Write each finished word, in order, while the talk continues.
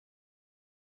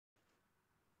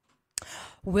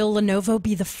Will Lenovo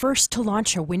be the first to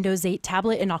launch a Windows 8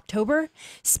 tablet in October?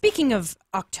 Speaking of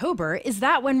October, is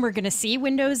that when we're going to see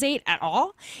Windows 8 at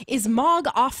all? Is Mog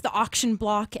off the auction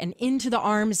block and into the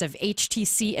arms of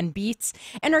HTC and Beats?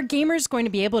 And are gamers going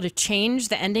to be able to change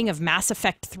the ending of Mass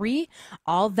Effect 3?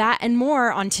 All that and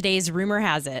more on today's Rumor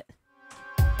Has It.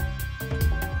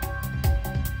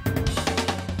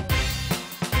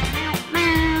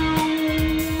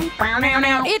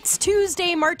 It's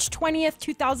Tuesday, March 20th,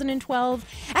 2012,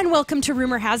 and welcome to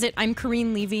Rumor Has It. I'm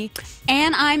Corrine Levy.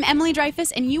 And I'm Emily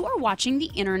Dreyfus, and you are watching the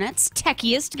internet's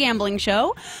techiest gambling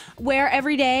show, where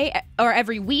every day, or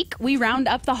every week, we round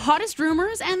up the hottest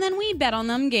rumors, and then we bet on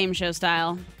them game show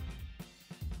style.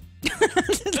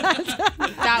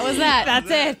 That was that. That's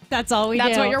it. That's all we do.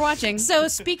 That's what you're watching. So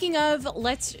speaking of,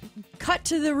 let's cut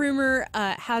to the Rumor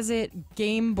Has It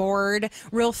game board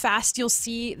real fast. You'll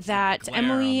see that Glare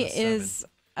Emily on the is...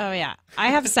 Oh, yeah. I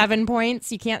have 7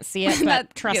 points. You can't see it,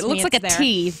 but trust me, it looks like it's a there.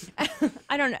 T.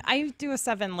 I don't know. I do a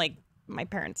 7 like my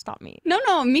parents taught me.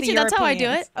 No, me too. That's how I do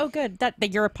Europeans. it. Oh, good. The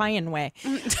European way.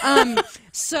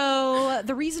 So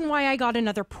the reason why I got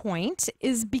another point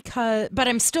is because, but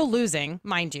I'm still losing,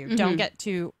 mind you. Don't get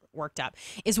too worked up.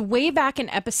 Is way back in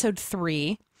episode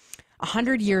 3,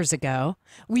 100 years ago,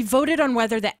 we voted on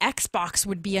whether the Xbox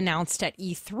would be announced at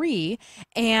E3,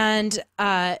 and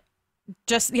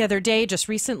just the other day, just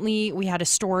recently, we had a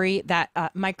story that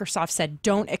Microsoft said,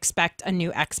 don't expect a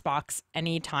new Xbox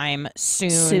anytime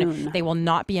soon. They will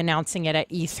not be announcing it at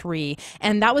E3.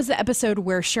 And that was the episode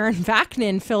where Sharon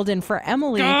Vaknin filled in for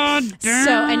Emily.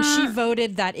 And she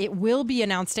voted that it will be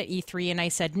announced at E3. And I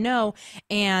said no.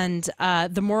 And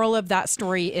the moral of that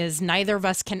story is neither of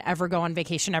us can ever go on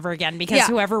vacation ever again because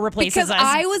whoever replaces us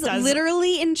I was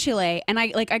literally in Chile, and I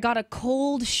got a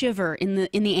cold shiver in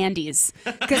the Andes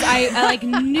because I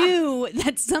knew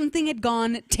that something had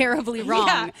gone terribly wrong.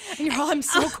 Yeah. And you're all, I'm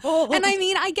so cold. And I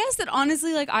mean, I guess that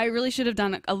honestly, I really should have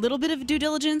done a little bit of due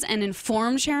diligence and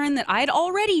informed Sharon that I'd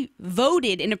already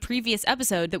voted in a previous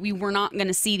episode that we were not going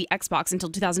to see the Xbox until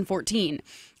 2014.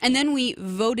 And then we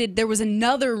voted, there was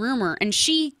another rumor, and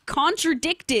she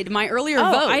contradicted my earlier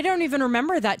vote. I don't even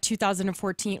remember that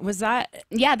 2014. Was that?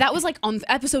 Yeah, that was on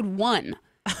episode 1.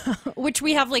 Which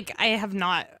we have I have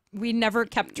not. We never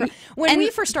kept track. When we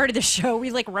first started the show, we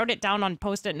wrote it down on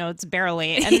Post-it notes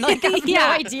barely, and have no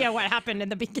idea what happened in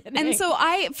the beginning. And so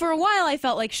for a while, I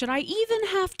felt should I even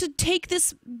have to take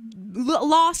this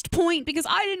lost point because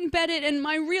I didn't bet it, and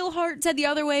my real heart said the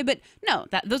other way. But no,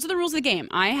 those are the rules of the game.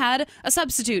 I had a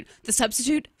substitute. The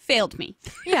substitute failed me.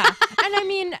 Yeah, and I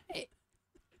mean.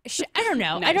 I don't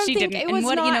know. No, I don't she think didn't. it was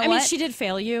And not. you know I mean, what? she did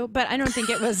fail you, but I don't think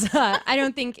it was. I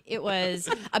don't think it was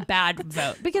a bad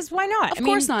vote because why not? Of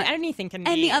course not. Anything can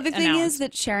be. And the other thing announced. is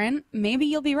that Sharon, maybe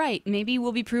you'll be right. Maybe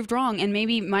we'll be proved wrong, and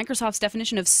maybe Microsoft's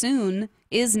definition of soon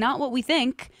is not what we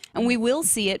think, and we will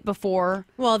see it before.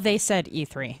 Well, they said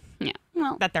E3. Yeah.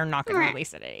 Well, That they're not going to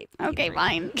release it at 8. okay,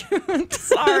 fine.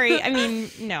 Sorry. I mean,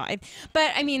 no.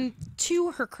 But I mean,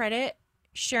 to her credit,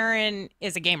 Sharon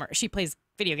is a gamer. She plays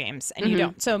video games and you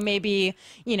don't. So maybe,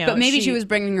 But maybe she was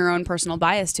bringing her own personal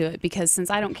bias to it because since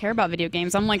I don't care about video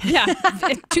games, I'm like, yeah,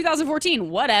 2014,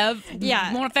 whatever.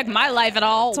 Yeah. Won't affect my life at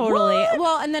all. Totally. What?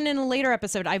 Well, and then in a later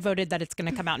episode, I voted that it's going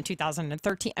to come out in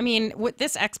 2013. I mean, with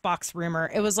this Xbox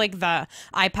rumor, it was like the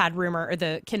iPad rumor or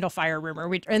the Kindle Fire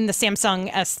rumor, and the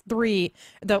Samsung S3,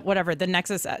 the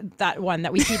Nexus, that one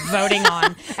that we keep voting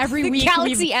on every week.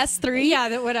 Galaxy S3.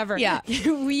 Yeah, whatever. Yeah.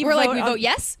 we vote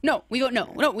yes? No. We vote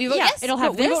no. No, we vote yes. It'll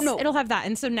have no, we this. vote no. It'll have that.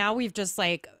 And so now we've just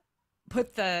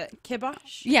put the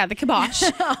kibosh. Yeah, the kibosh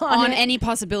on any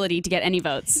possibility to get any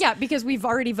votes. Yeah, because we've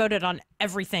already voted on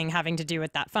everything having to do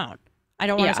with that phone. I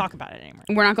don't want to talk about it anymore.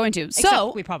 We're not going to.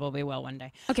 Except we probably will one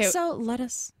day. Okay. So let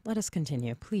us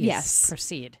continue, please. Yes.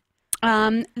 Proceed.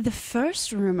 The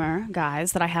first rumor,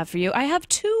 guys, that I have for you, I have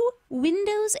 2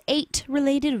 Windows 8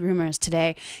 related rumors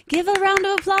today. Give a round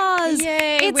of applause.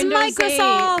 Yay, it's Windows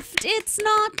Microsoft. 8. It's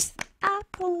not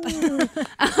Apple.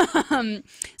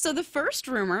 So the first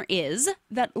rumor is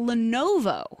that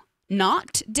Lenovo,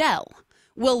 not Dell,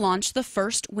 will launch the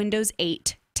first Windows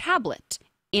 8 tablet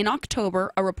in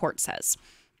October, a report says.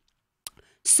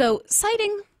 So,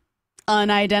 citing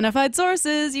unidentified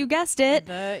sources, you guessed it.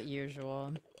 The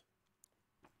usual.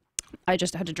 I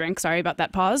just had to drink. Sorry about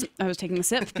that pause. I was taking a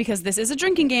sip because this is a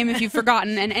drinking game if you've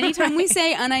forgotten. And anytime we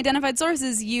say unidentified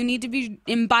sources, you need to be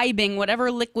imbibing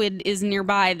whatever liquid is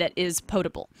nearby that is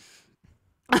potable.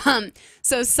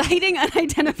 So citing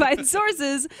unidentified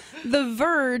sources, The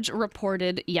Verge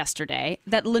reported yesterday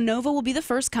that Lenovo will be the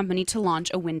first company to launch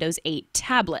a Windows 8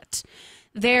 tablet.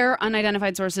 They're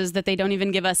unidentified sources that they don't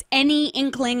even give us any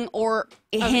inkling or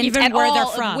hint even at where all they're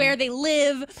of from. where they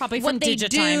live, Probably what from they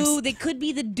Digitimes. do. They could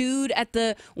be the dude at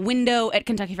the window at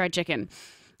Kentucky Fried Chicken.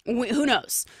 Who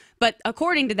knows? But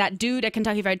according to that dude at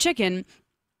Kentucky Fried Chicken,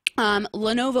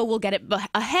 Lenovo will get it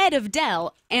ahead of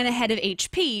Dell and ahead of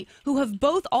HP, who have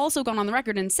both also gone on the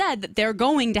record and said that they're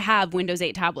going to have Windows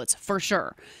 8 tablets for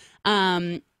sure.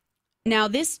 Now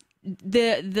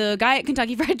the guy at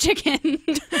Kentucky Fried Chicken,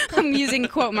 I'm using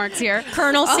quote marks here,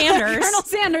 Colonel Sanders. Colonel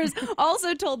Sanders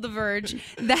also told The Verge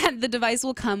that the device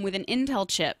will come with an Intel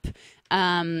chip,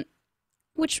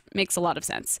 which makes a lot of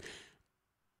sense.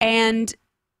 And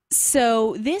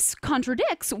so this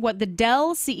contradicts what the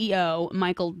Dell CEO,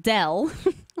 Michael Dell,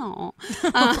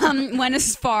 went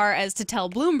as far as to tell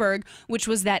Bloomberg, which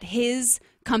was that his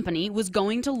company was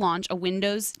going to launch a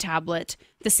Windows tablet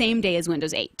the same day as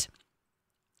Windows 8.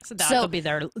 So that'll be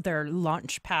their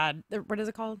launch pad. What is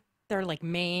it called? Their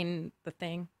the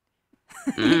thing.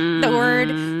 The word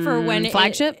for when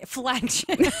flagship?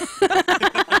 Flagship.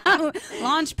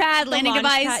 Launch pad, landing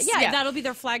device. Pad. Yeah, that'll be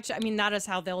their flagship. I mean, that is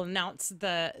how they'll announce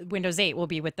the Windows 8 will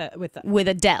be with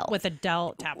a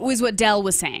Dell tablet. Was what Dell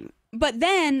was saying. But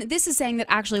then this is saying that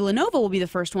actually Lenovo will be the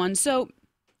first one. So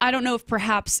I don't know if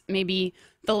perhaps maybe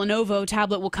the Lenovo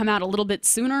tablet will come out a little bit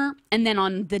sooner, and then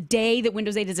on the day that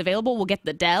Windows 8 is available, we'll get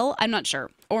the Dell. I'm not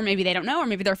sure. Or maybe they don't know, or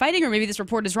maybe they're fighting, or maybe this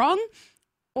report is wrong,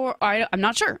 or I'm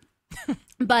not sure.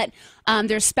 But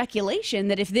there's speculation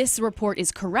that if this report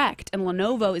is correct and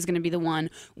Lenovo is going to be the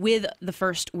one with the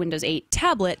first Windows 8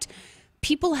 tablet,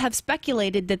 people have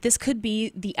speculated that this could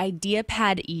be the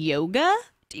IdeaPad Yoga.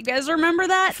 Do you guys remember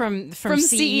that? From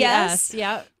CES?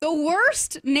 Yeah. The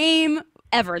worst name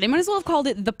ever. They might as well have called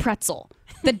it the Pretzel.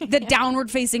 The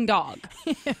downward-facing dog.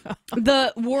 Yeah.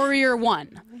 The Warrior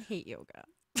One. I hate yoga.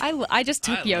 I just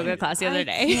took yoga class the other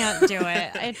day. I can't do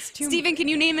it. It's too. Steven, can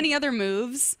you name any other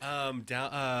moves?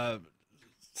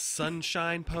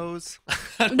 Sunshine pose.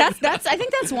 That's. I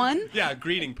think that's one. Yeah,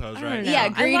 greeting pose, right? Yeah,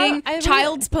 greeting.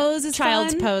 Child's pose is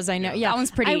Child's fun. pose. I know. Yeah, that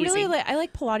one's pretty easy. I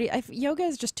like Pilates. Yoga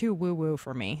is just too woo woo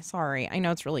for me. Sorry, I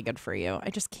know it's really good for you. I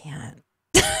just can't.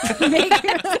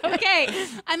 Okay.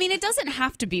 I mean, it doesn't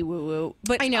have to be woo woo,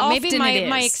 but I know maybe my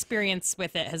is. experience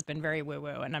with it has been very woo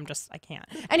woo, and I can't.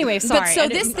 Anyway, sorry. But so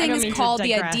this thing is called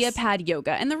the IdeaPad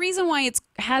Yoga, and the reason why it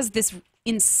has this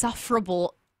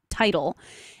insufferable title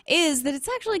is that it's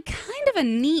actually kind of a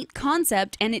neat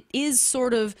concept, and it is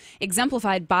sort of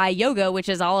exemplified by yoga, which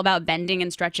is all about bending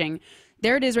and stretching.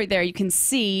 There it is right there. You can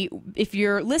see, if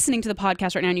you're listening to the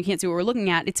podcast right now and you can't see what we're looking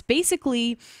at, it's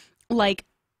basically like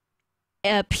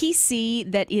a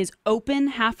PC that is open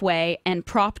halfway and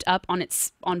propped up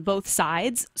on both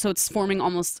sides, so it's forming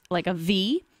almost like a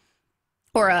V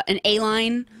or an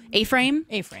A-line, A-frame.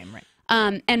 A-frame, right.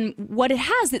 And what it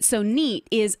has that's so neat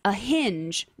is a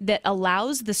hinge that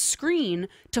allows the screen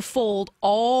to fold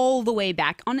all the way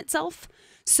back on itself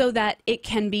so that it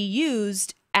can be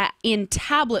used in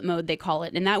tablet mode, they call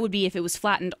it. And that would be if it was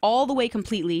flattened all the way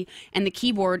completely and the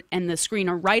keyboard and the screen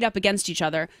are right up against each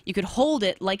other. You could hold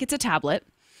it like it's a tablet,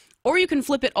 or you can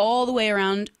flip it all the way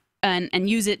around and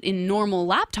use it in normal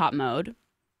laptop mode.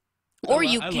 Or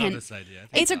I love this idea.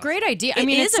 It's a great idea. I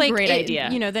mean, it's a great idea.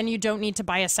 You know, then you don't need to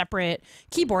buy a separate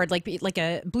keyboard, like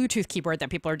a Bluetooth keyboard that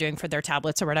people are doing for their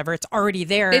tablets or whatever. It's already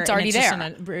there. It's already there. Just on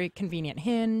a very convenient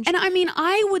hinge. And I mean,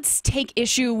 I would take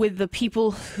issue with the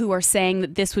people who are saying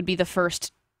that this would be the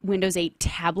first Windows 8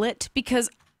 tablet, because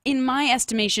in my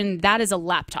estimation, that is a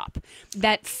laptop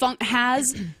that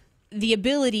has the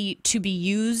ability to be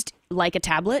used like a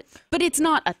tablet, but it's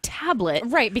not a tablet.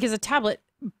 Right, because a tablet,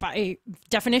 by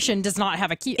definition, does not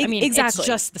have a key. I mean, exactly. It's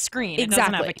just the screen. It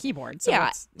doesn't have a keyboard. So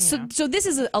yeah. So this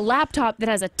is a laptop that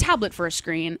has a tablet for a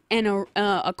screen, and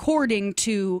according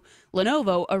to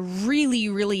Lenovo, a really,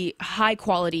 really high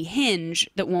quality hinge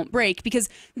that won't break, because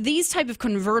these type of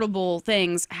convertible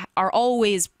things are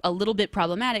always a little bit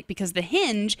problematic, because the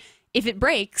hinge, if it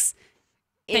breaks,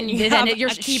 then you have a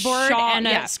keyboard and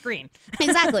a screen.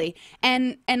 Exactly.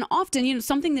 And often, you know,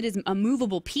 something that is a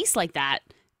movable piece like that,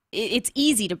 it's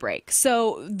easy to break.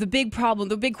 So the big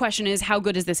question is, how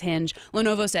good is this hinge?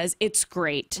 Lenovo says it's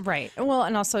great. Right. Well,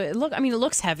 and also it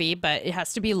looks heavy, but it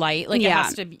has to be light. Like it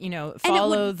has to,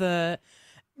 follow the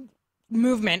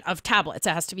movement of tablets.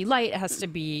 It has to be light. It has to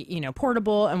be,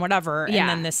 portable and whatever. Yeah.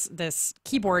 And then this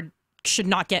keyboard should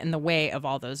not get in the way of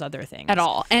all those other things at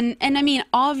all. And I mean,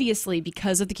 obviously,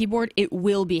 because of the keyboard, it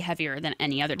will be heavier than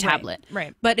any other tablet.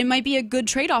 Right. But it might be a good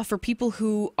trade-off for people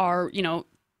who are,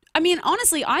 I mean,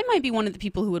 honestly, I might be one of the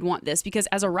people who would want this, because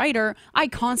as a writer, I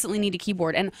constantly need a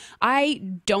keyboard, and I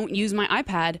don't use my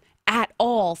iPad at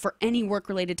all for any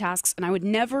work-related tasks, and I would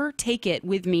never take it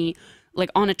with me, like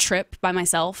on a trip by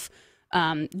myself.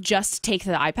 Just take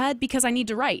the iPad because I need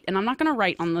to write, and I'm not going to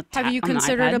write on the. Have you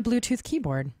considered a Bluetooth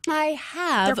keyboard? I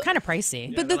have. They're kind of pricey,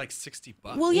 Yeah, but they're like $60.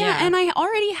 Well, yeah, and I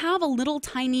already have a little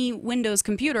tiny Windows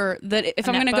computer that if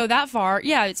I'm going to go that far,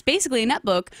 yeah, it's basically a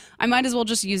netbook. I might as well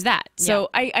just use that. So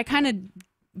I kind of.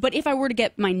 But if I were to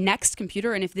get my next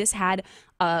computer, and if this had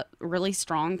a really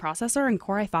strong processor and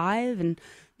Core i5 and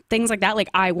things like that, like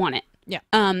I want it. Yeah.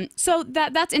 So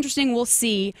that's interesting. We'll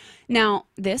see. Now,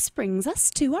 this brings us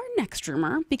to our next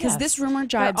rumor, because this rumor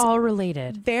jives all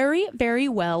related very, very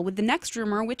well with the next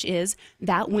rumor, which is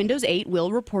that Windows 8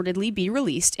 will reportedly be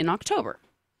released in October.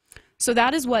 So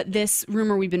that is what this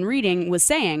rumor we've been reading was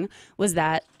saying, was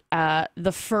that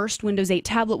the first Windows 8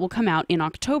 tablet will come out in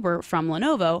October from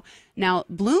Lenovo. Now,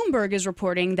 Bloomberg is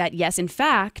reporting that, yes, in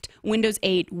fact, Windows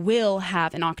 8 will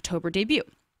have an October debut.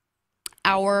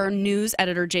 Our news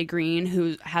editor, Jay Green,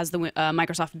 who has the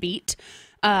Microsoft Beat,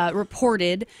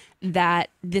 reported that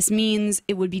this means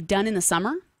it would be done in the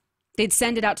summer. They'd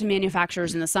send it out to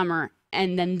manufacturers in the summer,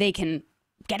 and then they can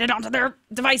get it onto their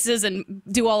devices and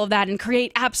do all of that and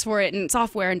create apps for it and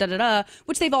software and da-da-da,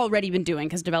 which they've already been doing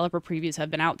because developer previews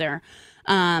have been out there.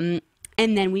 And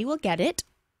then we will get it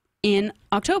in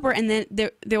October, and then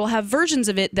they will have versions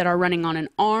of it that are running on an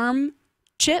ARM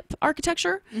chip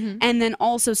architecture, and then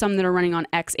also some that are running on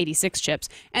x86 chips.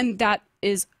 And that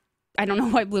is, I don't know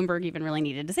why Bloomberg even really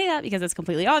needed to say that, because it's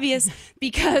completely obvious,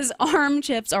 because ARM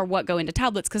chips are what go into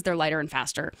tablets because they're lighter and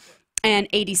faster. And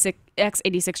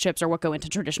x86 chips are what go into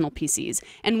traditional PCs.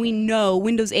 And we know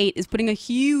Windows 8 is putting a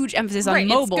huge emphasis on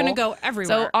mobile. It's going to go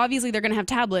everywhere. So obviously they're going to have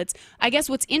tablets. I guess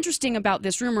what's interesting about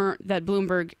this rumor that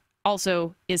Bloomberg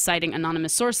also is citing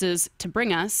anonymous sources to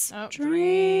bring us,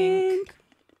 drink,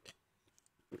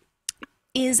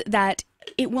 is that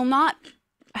it will not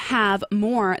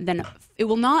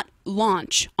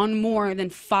launch on more than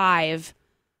 5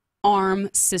 ARM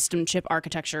system chip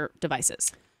architecture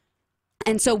devices.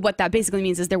 And so what that basically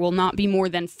means is there will not be more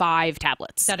than 5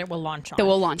 tablets that it will launch on. That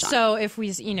will launch on. So if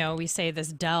we say this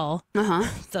Dell,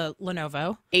 the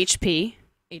Lenovo, HP,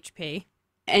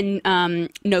 and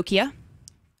Nokia.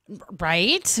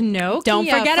 Right, Nokia. Don't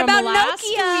forget from about last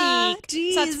Nokia. week.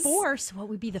 Jeez. So that's 4. So what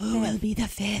would be the 5th? It'll be the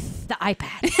 5th. The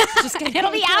iPad. Just kidding.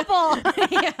 It'll be Apple.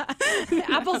 Yeah.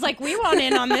 Apple's like, we want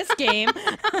in on this game.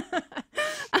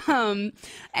 And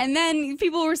then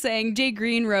people were saying, Jay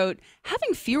Green wrote,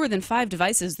 having fewer than 5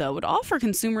 devices, though, would offer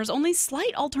consumers only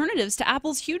slight alternatives to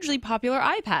Apple's hugely popular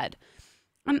iPad.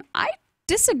 And I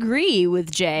disagree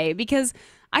with Jay, because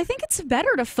I think it's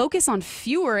better to focus on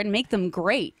fewer and make them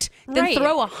great than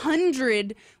throw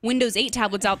 100 Windows 8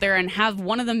 tablets out there and have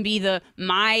one of them be the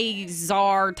My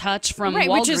Czar Touch from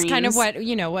Walgreens. Which is kind of what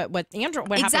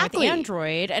happened with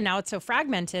Android, and now it's so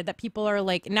fragmented that people are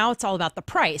like, now it's all about the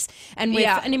price. And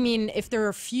and I mean, if there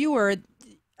are fewer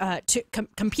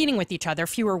competing with each other,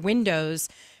 fewer Windows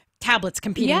tablets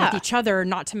competing with each other,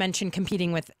 not to mention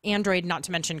competing with Android, not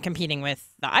to mention competing with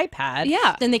the iPad,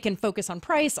 then they can focus on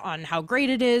price, on how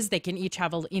great it is. They can each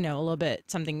have a little bit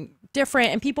something different,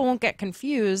 and people won't get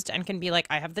confused and can be like,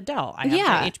 I have the Dell, I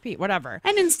have the HP, whatever.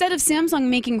 And instead of Samsung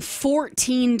making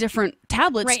 14 different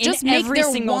tablets, just make every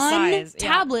their single one size,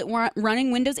 tablet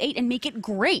running Windows 8 and make it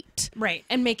great. Right,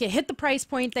 and make it hit the price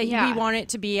point that we want it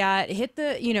to be at, hit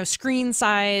the screen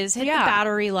size, hit the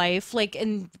battery life,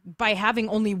 and by having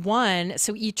only one,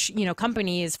 so each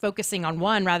company is focusing on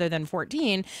one rather than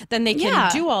 14, then they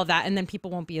can do all that, and then people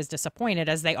won't be as disappointed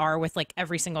as they are with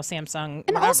every single Samsung.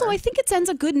 And also, I think it sends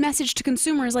a good message to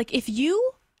consumers. Like, if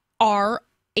you are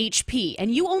HP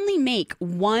and you only make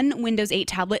one Windows 8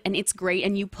 tablet and it's great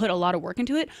and you put a lot of work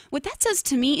into it, what that says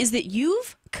to me is that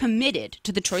you've committed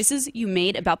to the choices you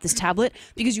made about this tablet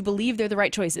because you believe they're the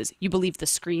right choices. You believe the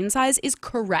screen size is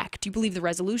correct. You believe the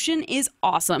resolution is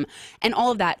awesome and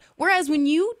all of that. Whereas when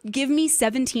you give me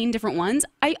 17 different ones,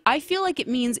 I feel like it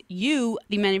means you,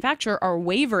 the manufacturer, are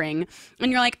wavering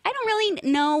and you're like, I don't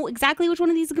really know exactly which one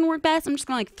of these is going to work best. I'm just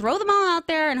going to throw them all out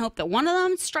there and hope that one of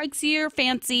them strikes your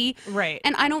fancy. Right.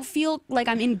 And I don't feel like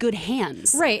I'm in good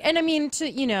hands. Right. And I mean,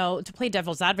 to play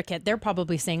devil's advocate, they're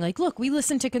probably saying look, we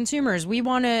listen to consumers. We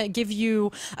want to give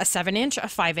you a 7-inch, a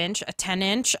 5-inch, a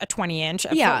 10-inch, a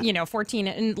 20-inch, 14,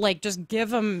 and just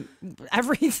give them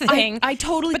everything. I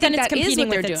totally but think then it's that is competing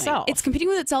what they're with doing. itself. It's competing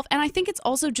with itself, and I think it's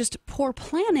also just poor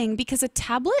planning because a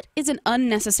tablet is an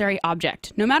unnecessary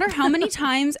object. No matter how many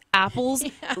times Apple's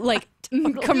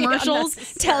commercials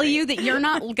tell you that you're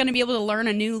not going to be able to learn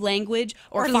a new language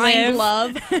or find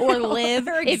love or live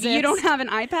if you don't have an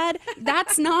iPad,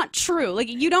 that's not true.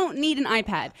 You don't need an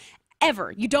iPad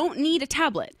ever. You don't need a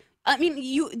tablet. I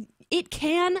mean, it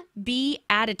can be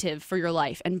additive for your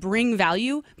life and bring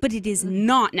value, but it is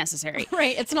not necessary.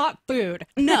 Right. It's not food.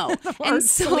 No. Or And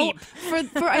so sleep.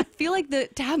 for I feel like the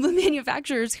tablet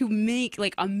manufacturers who make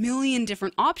like a million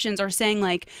different options are saying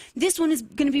like, this one is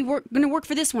going to be going to work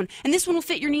for this one, and this one will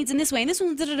fit your needs in this way, and this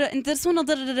one and this one will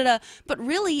da-da-da-da-da. But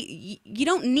really, you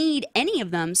don't need any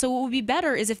of them. So what would be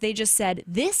better is if they just said,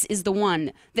 this is the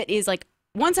one that is like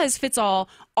one size fits all,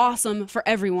 awesome for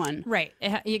everyone. Right.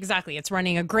 Exactly. It's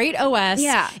running a great OS.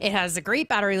 Yeah. It has a great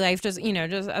battery life. Just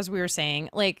as we were saying,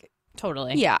 like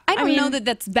totally. Yeah. I don't mean, know that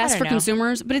that's best for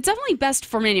consumers, but it's definitely best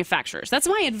for manufacturers. That's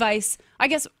my advice. I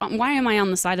guess, why am I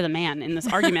on the side of the man in this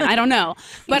argument? I don't know.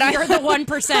 But you're the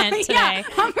 1% today. Yeah,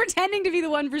 I'm pretending to be the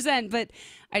 1%, but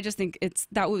I just think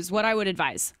that was what I would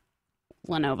advise.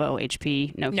 Lenovo,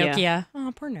 HP, Nokia.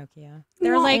 Oh, poor Nokia.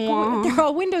 They're they're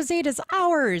all Windows 8 is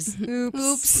ours.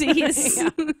 Oops.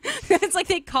 Oopsies. It's like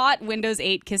they caught Windows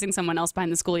 8 kissing someone else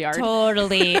behind the schoolyard.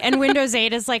 Totally. And Windows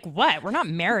 8 is like, what? We're not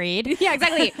married. Yeah,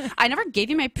 exactly. I never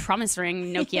gave you my promise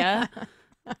ring, Nokia.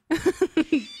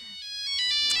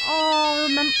 Oh,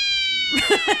 remember.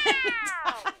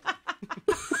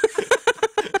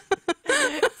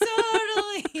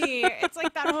 Totally. It's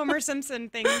like that Homer Simpson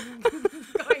thing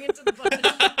going into the bush.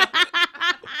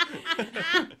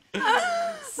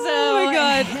 So, oh my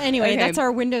God. Anyway, Okay. that's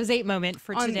our Windows 8 moment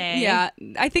for today. Yeah,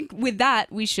 I think with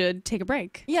that, we should take a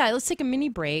break. Yeah, let's take a mini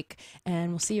break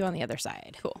and we'll see you on the other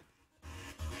side. Cool.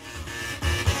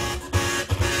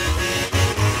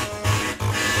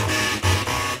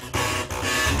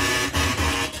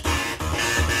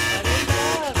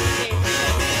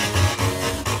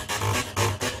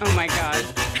 Oh my God.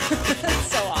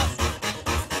 That's so awesome.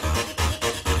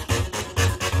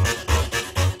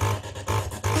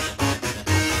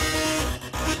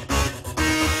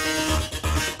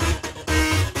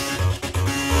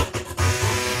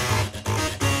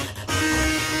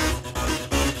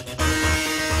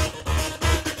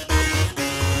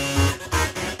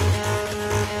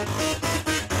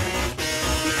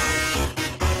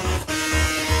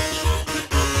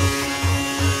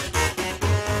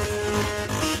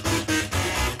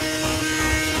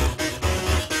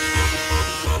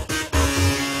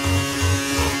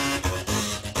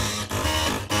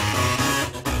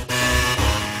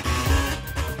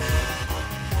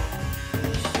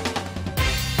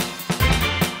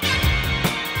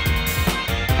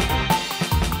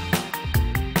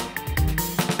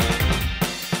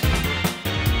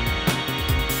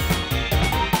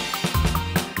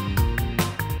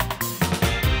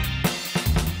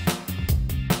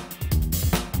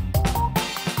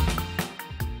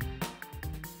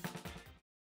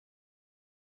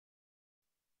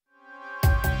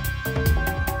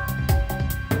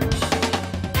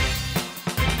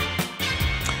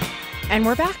 And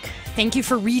we're back. Thank you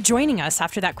for rejoining us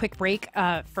after that quick break.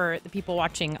 For the people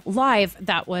watching live,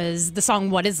 that was the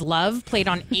song "What Is Love" played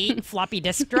on 8 floppy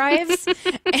disk drives,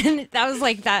 and that was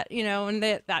like that, and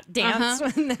that dance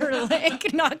when they were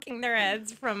like knocking their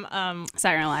heads from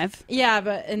Saturday Night Live.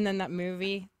 Yeah, and then that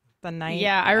movie, The Night.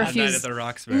 Yeah, I refuse. Night at the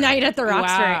Roxbury. Night at the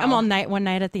Roxbury. Wow. I'm all one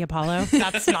night at the Apollo.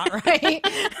 That's not right.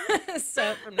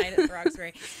 So from Night at the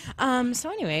Roxbury.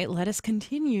 So anyway, let us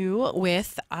continue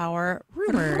with our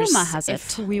rumors. Rumor has it.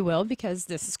 If we will, because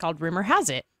this is called Rumor Has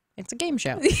It. It's a game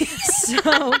show.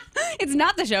 So It's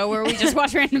not the show where we just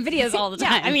watch random videos all the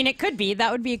time. yeah, I mean, it could be.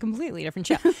 That would be a completely different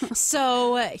show.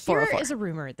 So here is a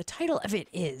rumor. The title of it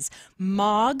is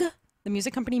Mog. The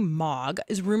music company Mog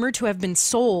is rumored to have been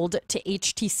sold to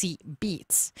HTC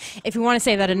Beats. If you want to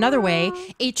say that another way,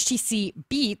 HTC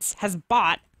Beats has No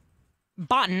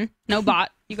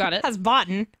bot. You got it. has bought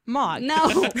Mog.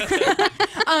 No.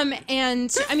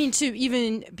 And I mean, to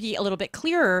even be a little bit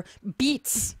clearer,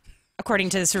 Beats, according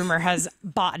to this rumor, has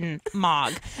bought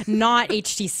Mog, not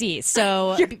HTC.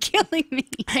 So You're killing me.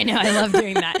 I know, I love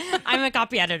doing that. I'm a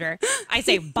copy editor. I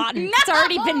say bought. It's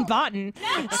already been bought.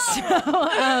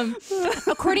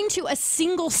 So, according to a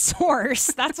single source,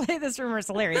 that's why this rumor is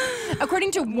hilarious.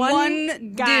 According to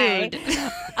one guy,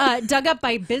 dug up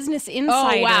by Business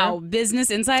Insider. Oh, wow. Business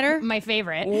Insider? My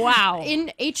favorite. Wow.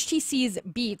 In HTC's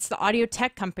Beats, the audio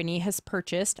tech company has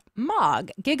purchased Mog.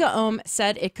 GigaOM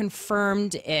said it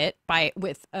confirmed it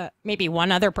with maybe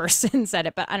one other person said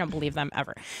it, but I don't believe them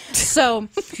ever. So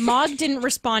Mog didn't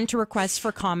respond to requests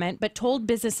for comment, but told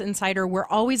Business Insider, "We're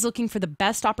always looking for the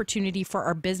best opportunity for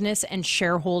our business and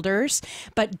shareholders,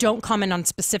 but don't comment on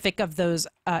specifics of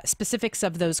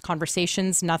those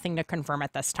conversations. Nothing to confirm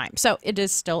at this time." So it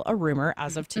is still a rumor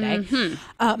as of today.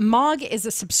 Mog is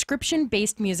a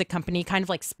subscription-based music company, kind of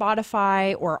like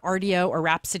Spotify or Rdio or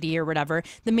Rhapsody or whatever.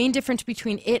 The main difference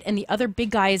between it and the other big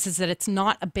guys is that it's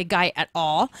not a big guy API at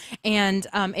all, and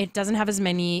it doesn't have as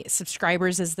many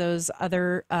subscribers as those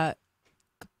other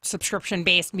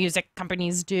subscription-based music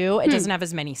companies do. It doesn't have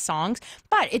as many songs,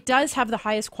 but it does have the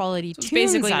highest quality tunes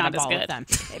basically out not of as all good. of them.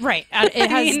 Right. It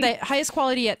has the highest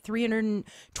quality at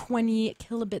 320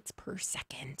 kilobits per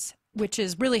second, which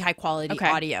is really high quality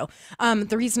audio.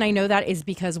 The reason I know that is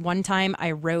because one time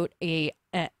I wrote an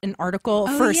article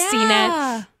for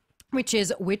CNET, which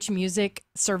is which music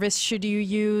service should you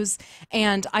use?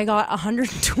 And I got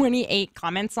 128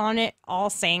 comments on it,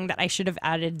 all saying that I should have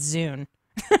added Zune.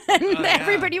 And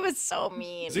everybody was so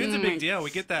mean. Zune's a big deal. We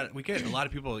get a lot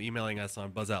of people emailing us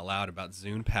on Buzz Out Loud about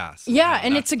Zune Pass. Yeah,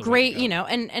 and it's a great,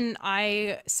 and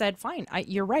I said, fine,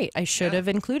 you're right. I should have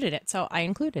included it. So I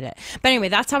included it. But anyway,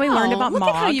 that's how I learned about look Mog.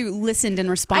 at how you listened and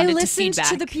responded I listened to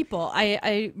feedback. to the people.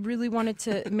 I really wanted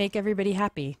to make everybody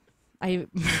happy. I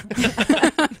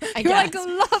You're guess. like,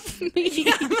 love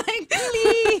me. I'm like,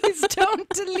 please don't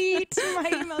delete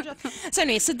my email address. So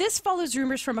anyway, so this follows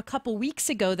rumors from a couple weeks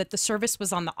ago that the service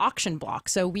was on the auction block.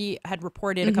 So we had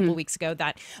reported a couple weeks ago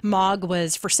that Mog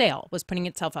was for sale, was putting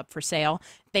itself up for sale.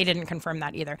 They didn't confirm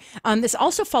that either. This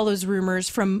also follows rumors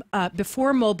from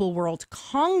before Mobile World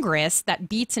Congress that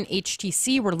Beats and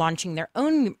HTC were launching their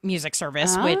own music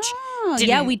service, which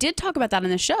yeah, we did talk about that on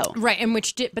the show. right, and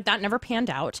but that never panned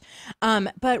out.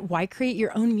 But why create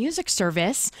your own music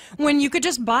service when you could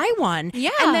just buy one?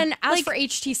 Yeah, and then as for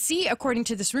HTC, according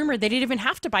to this rumor, they didn't even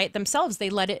have to buy it themselves. They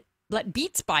let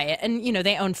Beats buy it, and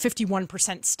they own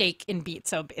 51% stake in Beats,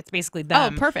 so it's basically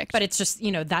them. Oh, perfect. But it's just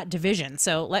that division.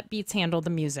 So let Beats handle the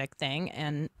music thing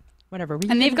and whatever.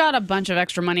 And they've got a bunch of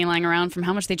extra money lying around from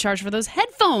how much they charge for those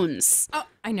headphones. Oh,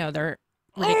 I know they're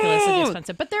ridiculously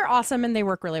expensive, but they're awesome and they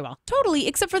work really well. Totally,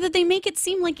 except for that they make it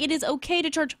seem like it is okay to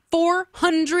charge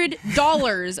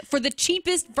 $400 for the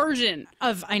cheapest version.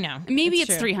 I know. Maybe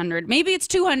it's true. $300. Maybe it's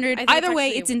 $200. I think Either way,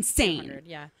 actually it's insane. 200,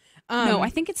 yeah. No, I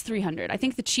think it's $300. I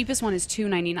think the cheapest one is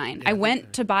 $299. I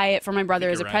went to buy it for my brother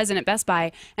as a present at Best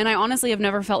Buy, and I honestly have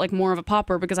never felt like more of a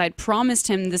pauper because I had promised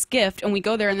him this gift, and we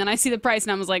go there, and then I see the price,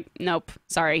 and I was like, nope,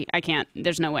 sorry, I can't.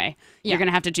 There's no way. You're going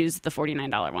to have to choose the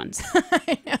 $49 ones.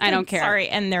 I don't care. Sorry,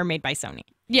 and they're made by Sony.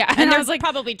 Yeah, And I they're was like,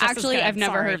 probably just as actually, good. I've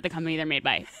never Sorry. heard of the company they're made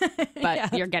by,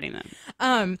 but you're getting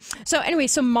them. So anyway,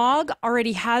 so Mog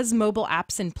already has mobile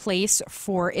apps in place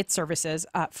for its services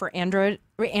for Android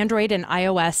and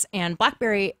iOS, and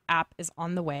BlackBerry app is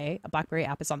on the way. A BlackBerry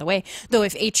app is on the way. Though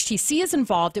if HTC is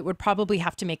involved, it would probably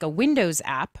have to make a Windows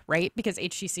app, right? Because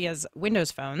HTC has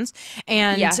Windows phones,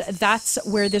 and that's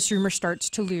where this rumor starts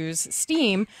to lose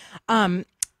steam.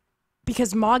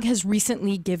 Because Mog has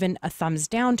recently given a thumbs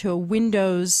down to a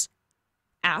Windows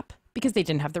app because they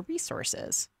didn't have the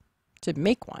resources to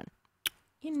make one.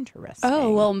 Interesting.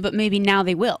 Oh, well, but maybe now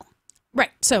they will. Right.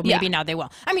 So maybe now they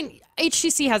will. I mean,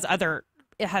 HTC has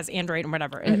it has Android and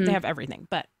whatever. They have everything.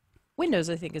 But Windows,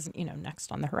 I think, is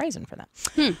next on the horizon for them.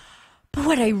 But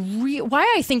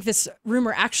why I think this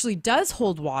rumor actually does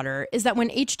hold water is that when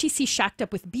HTC shacked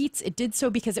up with Beats, it did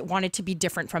so because it wanted to be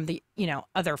different from the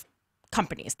other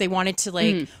companies. They wanted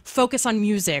to focus on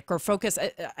music or focus.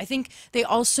 I think they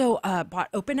also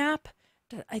bought OpenApp.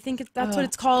 I think that's what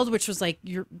it's called, which was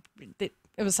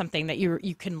it was something that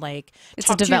you can it's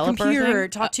talk a developer to your computer, thing?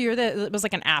 talk to it was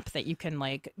like an app that you can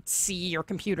see your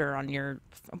computer on your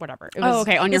whatever. It was,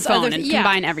 on your phone and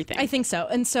combine everything. I think so.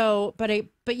 And so, but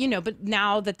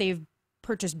now that they've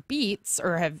purchased Beats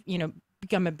or have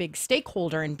become a big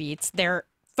stakeholder in Beats, their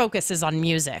focus is on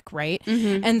music, right?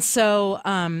 And so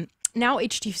now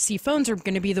HTC phones are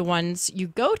going to be the ones you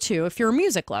go to if you're a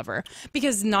music lover,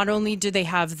 because not only do they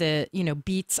have the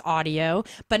Beats audio,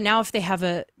 but now if they have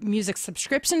a music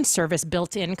subscription service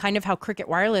built in, kind of how Cricket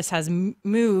Wireless has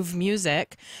Move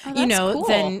Music,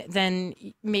 cool. then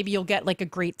maybe you'll get a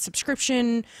great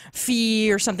subscription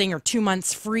fee or something, or 2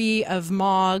 months free of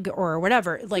Mog or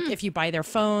whatever, if you buy their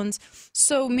phones.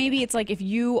 So maybe it's if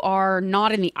you are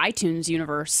not in the iTunes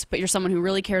universe, but you're someone who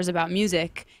really cares about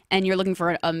music and you're looking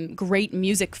for a great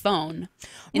music phone,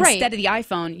 instead of the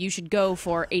iPhone, you should go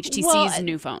for HTC's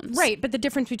new phones. Right, but the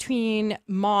difference between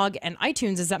Mog and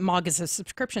iTunes is that Mog is a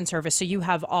subscription service, so you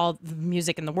have all the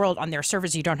music in the world on their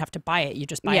service. You don't have to buy it. You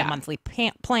just buy a monthly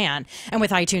plan. And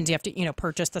with iTunes, you have to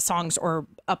purchase the songs or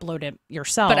upload it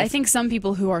yourself. But I think some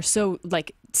people who are so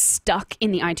stuck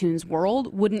in the iTunes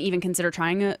world wouldn't even consider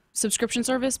trying a subscription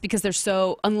service because they're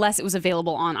unless it was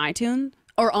available on iTunes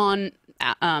or on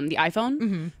the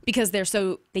iPhone, because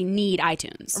they need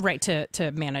iTunes, right,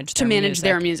 to manage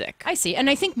their music. I see, and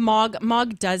I think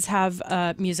Mog does have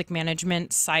a music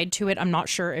management side to it. I'm not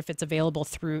sure if it's available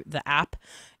through the app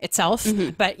itself,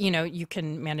 but you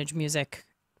can manage music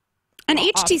And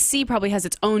HTC probably has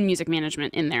its own music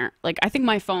management in there. Like, I think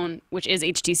my phone, which is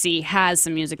HTC, has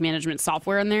some music management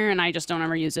software in there, and I just don't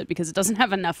ever use it because it doesn't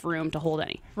have enough room to hold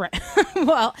any. Right.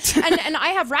 Well, and I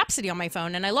have Rhapsody on my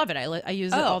phone, and I love it. I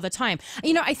use it all the time.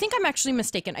 You know, I think I'm actually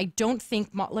mistaken. I don't think.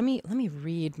 Let me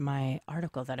read my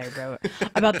article that I wrote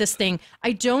about this thing.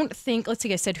 I don't think. Let's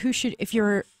see. I said who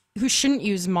shouldn't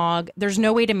use Mog. There's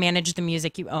no way to manage the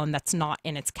music you own that's not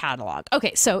in its catalog.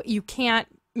 Okay, so you can't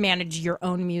manage your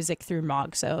own music through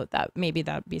Mog, so that maybe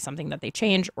that would be something that they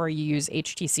change, or you use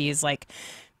HTC's like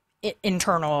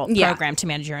internal program to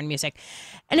manage your own music.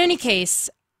 In any case,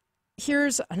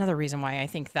 here's another reason why I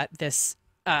think that this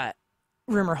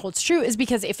rumor holds true is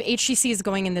because if HTC is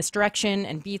going in this direction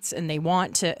and Beats and they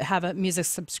want to have a music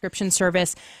subscription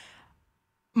service,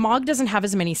 Mog doesn't have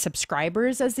as many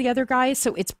subscribers as the other guys,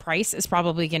 so its price is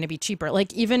probably going to be cheaper.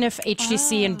 Like even if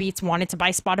HTC and Beats wanted to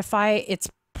buy Spotify,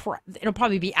 it'll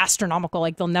probably be astronomical.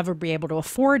 Like they'll never be able to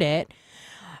afford it.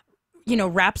 You know,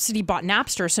 Rhapsody bought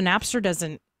Napster, so Napster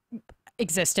doesn't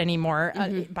exist anymore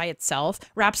by itself.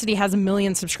 Rhapsody has 1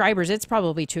 million subscribers. It's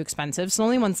probably too expensive. So the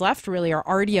only ones left really are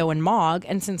Rdio and Mog.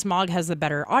 And since Mog has the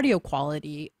better audio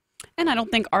quality. And I don't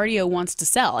think Rdio wants to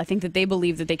sell. I think that they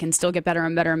believe that they can still get better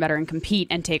and better and better and compete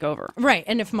and take over. Right.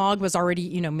 And if Mog was already,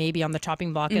 you know, maybe on the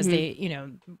chopping block as they, you know,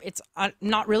 it's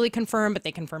not really confirmed, but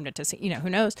they confirmed it to, you know,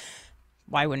 who knows?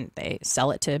 Why wouldn't they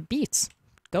sell it to Beats?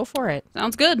 Go for it.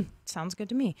 Sounds good. Sounds good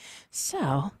to me.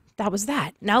 So that was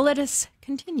that. Now let us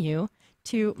continue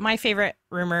to my favorite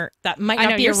rumor that might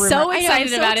not be a rumor. So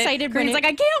excited about it. Green's like,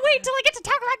 I can't wait till I get to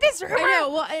talk about this rumor. I know.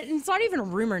 Well, it's not even a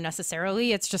rumor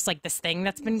necessarily. It's just like this thing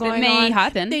that's been going on. It may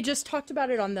happen. They just talked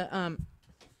about it on the. I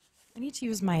need to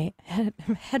use my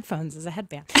headphones as a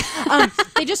headband.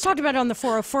 They just talked about it on the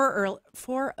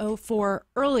 404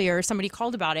 earlier. Somebody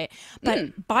called about it.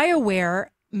 But BioWare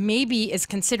maybe is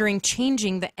considering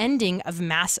changing the ending of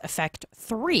Mass Effect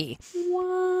 3.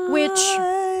 What?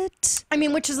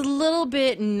 Which is a little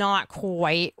bit not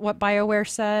quite what BioWare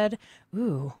said.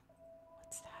 Ooh.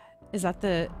 What's that? Is that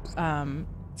the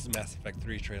It's the Mass Effect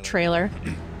 3 trailer?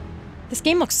 This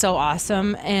game looks so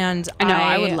awesome, and I know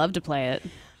I would love to play it.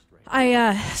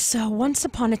 So once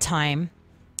upon a time,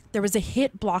 there was a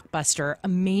hit blockbuster,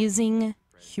 amazing,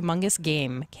 humongous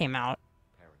game came out.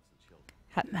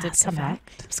 Mass Effect.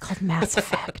 It was called Mass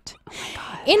Effect. Oh my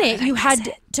God. In it, you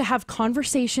had to have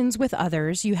conversations with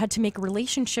others. You had to make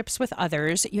relationships with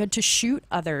others. You had to shoot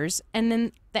others. And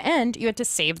then the end, you had to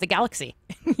save the galaxy.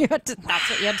 That's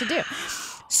what you had to do.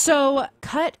 So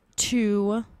cut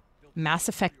to Mass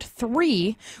Effect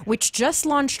 3, which just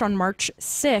launched on March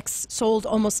 6th, sold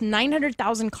almost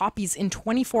 900,000 copies in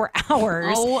 24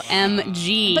 hours.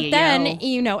 OMG. But then,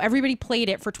 you know, everybody played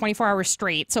it for 24 hours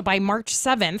straight. So by March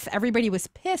 7th, everybody was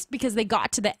pissed because they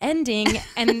got to the ending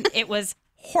and it was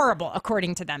horrible,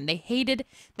 according to them. They hated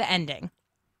the ending.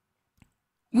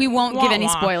 We won't give any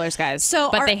spoilers, guys,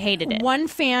 but they hated it. One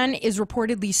fan is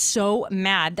reportedly so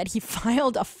mad that he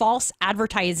filed a false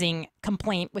advertising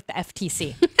complaint with the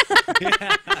FTC,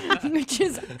 which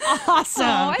is awesome.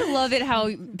 Oh, I love it how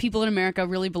people in America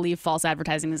really believe false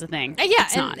advertising is a thing. Yeah,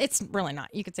 it's not. It's really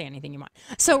not. You could say anything you want.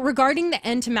 So regarding the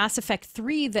end to Mass Effect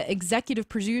 3, the executive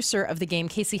producer of the game,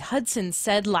 Casey Hudson,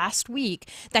 said last week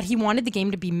that he wanted the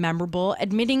game to be memorable,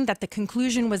 admitting that the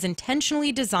conclusion was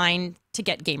intentionally designed to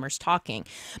get gamers talking.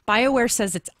 BioWare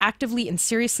says it's actively and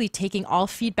seriously taking all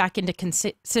feedback into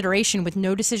consideration with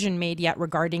no decision made yet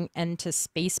regarding end to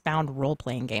space-bound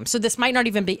role-playing games. So this might not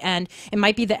even be end. It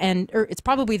might be the end, or it's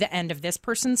probably the end of this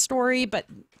person's story, but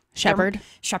Shepard,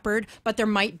 but there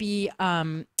might be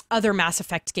other Mass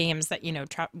Effect games that, you know,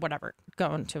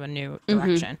 go into a new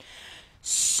direction.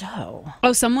 So,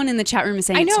 someone in the chat room is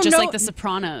saying it's just like The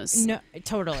Sopranos. No,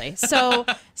 totally. So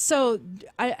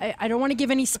I don't want to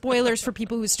give any spoilers for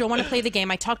people who still want to play the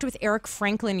game. I talked with Eric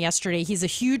Franklin yesterday. He's a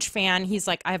huge fan. He's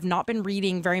like, I have not been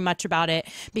reading very much about it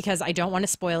because I don't want to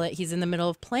spoil it. He's in the middle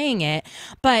of playing it,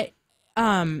 but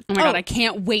oh my God, I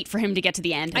can't wait for him to get to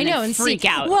the end and freak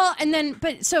out. Well, and then,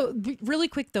 really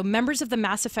quick though, members of the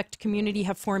Mass Effect community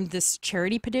have formed this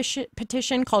charity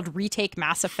petition called Retake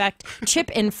Mass Effect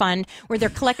Chip-In Fund, where they're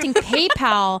collecting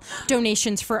PayPal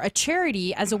donations for a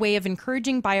charity as a way of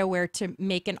encouraging BioWare to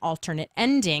make an alternate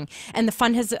ending. And the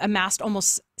fund has amassed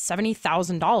almost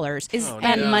 $70,000. Is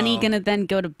that money going to then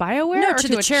go to BioWare No, or to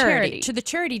the charity? To the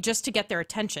charity, just to get their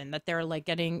attention, that they're like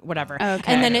getting whatever.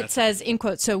 Okay. And then it says, in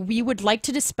quote, so we would like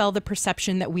to dispel the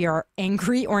perception that we are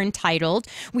angry or entitled.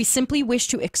 We simply wish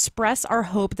to express our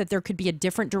hope that there could be a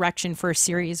different direction for a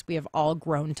series we have all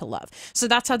grown to love. So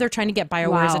that's how they're trying to get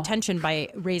BioWare's attention, by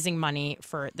raising money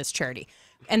for this charity.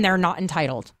 And they're not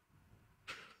entitled.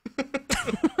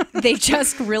 They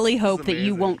just really hope that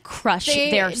you amazing. won't crush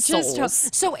their souls.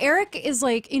 So Eric is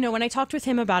like, when I talked with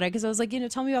him about it, because I was like,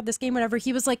 tell me about this game, whatever.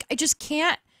 He was like, I just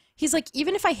can't. He's like,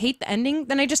 even if I hate the ending,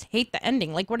 then I just hate the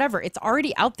ending. Like, whatever. It's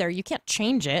already out there. You can't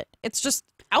change it. It's just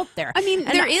out there. I mean,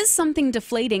 there is something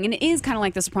deflating, and it is kind of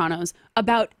like The Sopranos,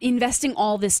 about investing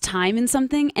all this time in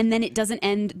something, and then it doesn't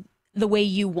end the way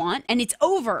you want, and it's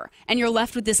over, and you're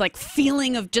left with this like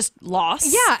feeling of just loss.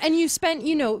 Yeah, and you spent,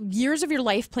 years of your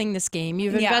life playing this game.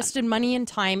 You've invested money and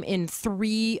time in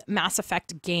 3 Mass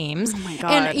Effect games. Oh my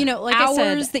God. And, like hours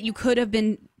I said, that you could have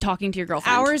been talking to your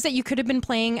girlfriend. hours that you could have been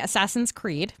playing Assassin's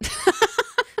Creed.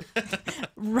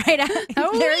 Right out.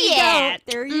 Oh, there you yeah. go.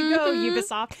 There you go,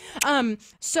 Ubisoft.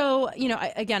 So,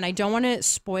 I don't want to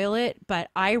spoil it, but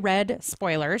I read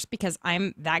spoilers because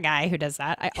I'm that guy who does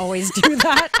that. I always do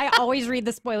that. I always read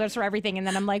the spoilers for everything, and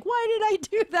then I'm like, why did I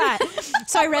do that?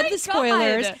 So I read the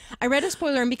spoilers. God. I read a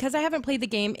spoiler, and because I haven't played the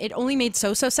game, it only made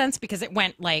so sense because it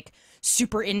went like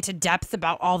super into depth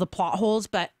about all the plot holes,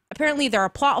 but apparently there are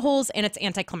plot holes and it's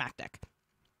anticlimactic.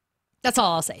 That's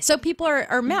all I'll say. So people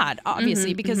are mad,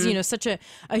 obviously, because, such a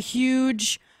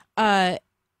huge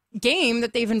game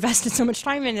that they've invested so much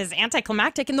time in is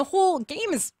anticlimactic, and the whole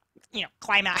game is,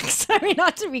 climax. I mean,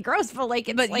 not to be gross, but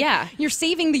you're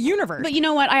saving the universe. But you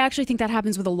know what? I actually think that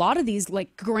happens with a lot of these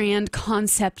like grand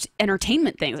concept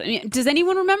entertainment things. I mean, does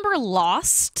anyone remember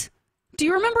Lost? Do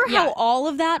you remember how all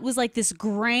of that was like this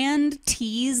grand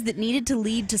tease that needed to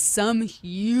lead to some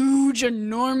huge,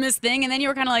 enormous thing, and then you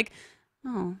were kind of like,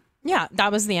 oh. Yeah,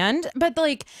 that was the end. But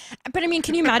I mean,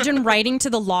 can you imagine writing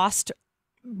to the Lost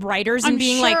writers and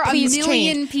being like, please change? A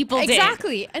million people did.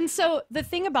 Exactly. And so the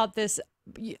thing about this,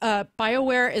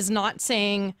 BioWare is not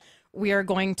saying we are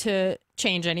going to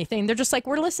change anything. They're just like,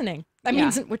 we're listening. That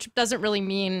means, which doesn't really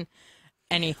mean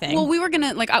anything. Well, we were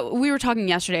gonna we were talking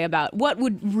yesterday about what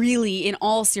would really, in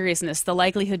all seriousness, the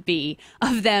likelihood be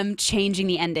of them changing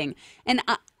the ending, and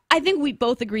I think we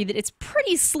both agree that it's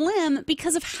pretty slim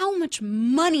because of how much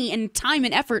money and time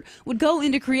and effort would go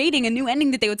into creating a new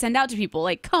ending that they would send out to people.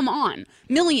 Like, come on,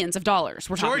 millions of dollars.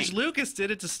 We're George talking. Lucas did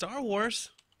it to Star Wars.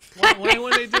 Why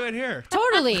wouldn't they do it here?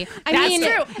 Totally. That's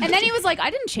true. And then he was like, I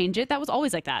didn't change it. That was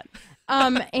always like that.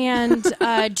 And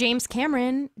James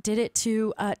Cameron did it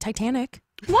to Titanic.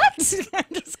 What? I'm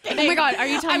just kidding. Oh my God, are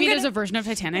you telling me there's a version of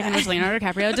Titanic in which Leonardo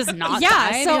DiCaprio does not Yeah,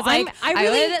 die? so I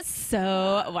really would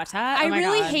so watch that. I Oh my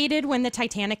really God. hated when the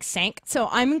Titanic sank, so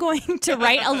I'm going to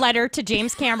write a letter to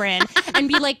James Cameron and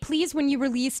be like, please, when you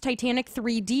release Titanic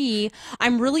 3D,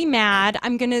 I'm really mad.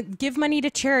 I'm going to give money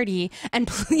to charity, and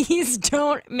please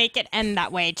don't make it end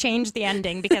that way. Change the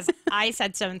ending because I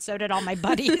said so, and so did all my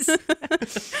buddies.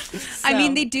 I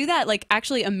mean, they do that. Like,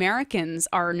 actually, Americans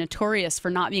are notorious for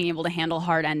not being able to handle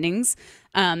hard endings.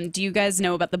 Do you guys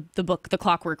know about the book The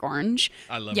Clockwork Orange?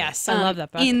 I love Yes, it. I love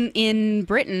that book. In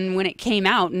Britain, when it came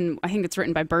out, and I think it's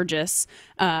written by Burgess,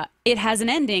 it has an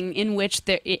ending in which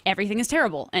everything is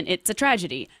terrible and it's a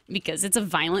tragedy because it's a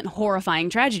violent, horrifying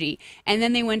tragedy. And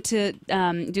then they went to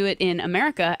do it in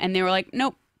America, and they were like,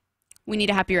 nope, we need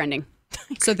a happier ending.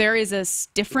 So there is a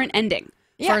different ending.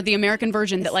 Yeah. For the American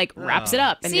version that like wraps it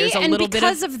up, and See, there's a and little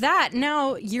because bit of that,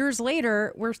 now years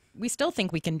later, we still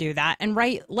think we can do that and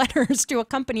write letters to a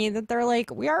company that they're like,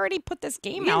 we already put this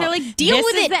game out. They're like, deal This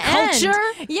with is it, the end." culture.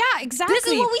 Yeah, exactly. This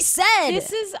is what we said.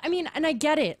 This is, I mean, and I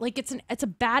get it. Like, it's a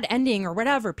bad ending or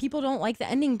whatever. People don't like the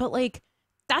ending, but like,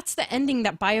 that's the ending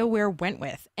that BioWare went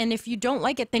with. And if you don't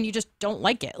like it, then you just don't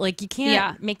like it. Like, you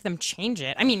can't make them change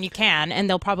it. I mean, you can, and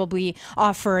they'll probably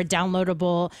offer a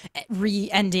downloadable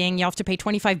re-ending. You have to pay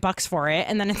 $25 for it.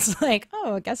 And then it's like,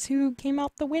 oh, guess who came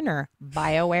out the winner?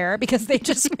 BioWare, because they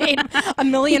just made $1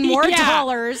 million more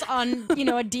dollars on, a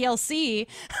DLC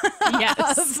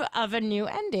of a new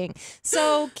ending.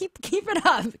 So keep it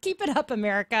up. Keep it up,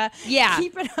 America. Yeah.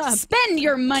 Keep it up. Spend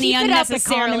your money Keep it up,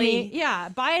 unnecessarily. economy. Yeah,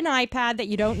 buy an iPad that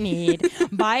you don't need.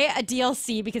 Buy a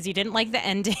DLC because you didn't like the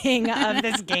ending of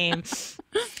this game.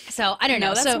 So I don't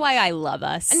know. That's why I love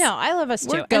us. No, I love us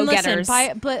too. We're And listen,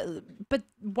 go-getters. but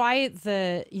why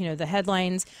the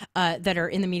headlines that are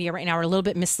in the media right now are a little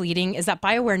bit misleading is that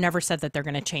BioWare never said that they're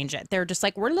going to change it. They're just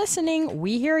like, we're listening,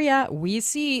 we hear ya, we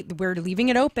see, we're leaving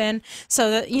it open, so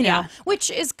that know,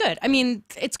 which is good. I mean,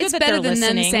 it's good It's that better they're than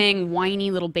listening. them saying whiny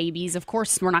little babies. Of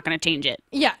course, we're not going to change it.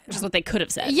 Yeah, Which is what they could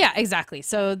have said. yeah, exactly.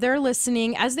 So they're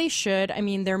listening as they should. I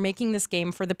mean, they're making this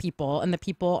game for the people, and the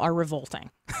people are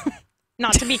revolting.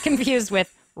 Not to be confused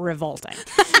with revolting.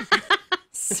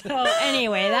 So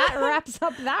anyway, that wraps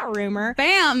up that rumor.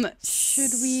 Bam.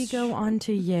 Should we go on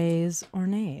to yays or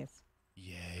nays?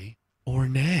 Yay or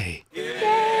nay?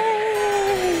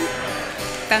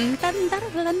 Dun, dun, dun,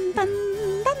 dun, dun, dun,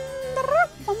 dun,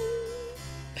 dun.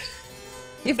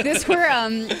 If this were,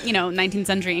 19th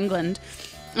century England,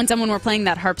 and someone were playing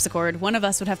that harpsichord, one of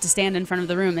us would have to stand in front of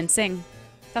the room and sing.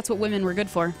 That's what women were good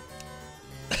for.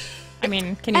 I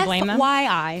mean, can you blame them?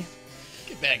 FYI.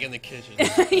 Get back in the kitchen.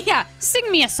 Yeah,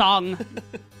 sing me a song.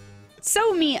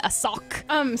 Sew me a sock.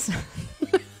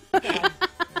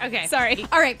 Okay. Sorry.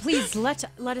 All right, please let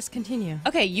us continue.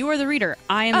 Okay, you are the reader.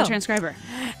 I am the transcriber.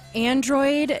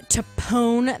 Android to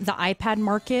pwn the iPad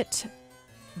market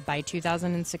by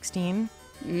 2016.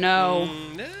 No.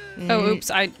 No. Oh,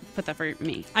 oops. I put that for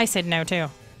me. I said no too.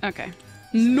 Okay.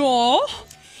 No.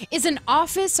 Is an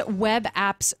Office web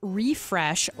apps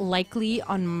refresh likely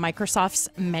on Microsoft's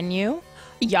menu?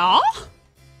 Yeah?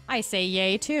 I say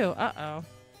yay too. Uh-oh.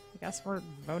 I guess we're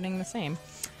voting the same.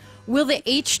 Will the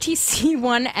HTC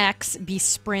One X be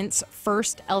Sprint's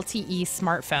first LTE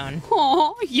smartphone?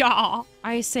 Oh, yeah.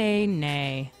 I say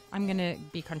nay. I'm going to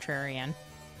be contrarian.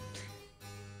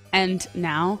 And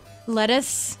now, Let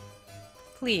us,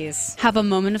 please. have a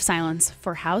moment of silence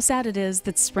for how sad it is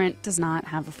that Sprint does not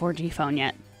have a 4G phone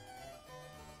yet.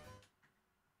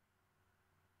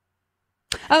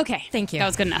 Okay. Thank you. That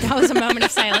was good enough. That was a moment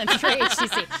of silence for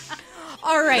HTC.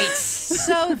 All right.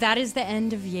 So that is the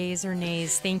end of Yays or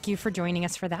Nays. Thank you for joining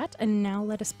us for that. And now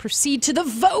let us proceed to the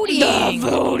voting. The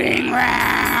voting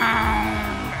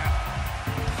round.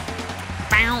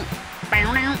 Bow,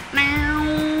 bow, bow, bow.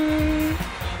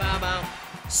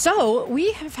 So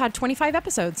we have had 25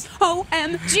 episodes.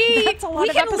 OMG! That's a lot we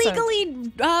of can episodes.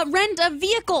 legally rent a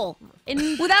vehicle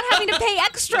without having to pay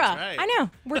extra. Right. I know.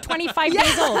 We're 25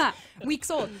 days old.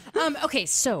 Weeks old. Okay,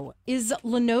 so is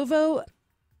Lenovo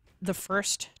the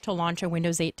first to launch a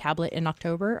Windows 8 tablet in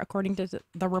October, according to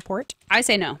the report? I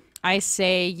say no. I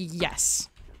say yes.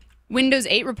 Windows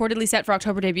 8 reportedly set for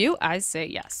October debut. I say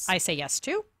yes. I say yes,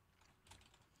 too.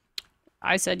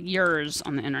 I said yours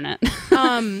on the internet.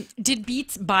 Did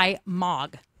Beats buy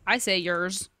Mog? I say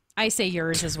yours. I say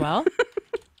yours as well.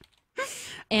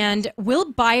 And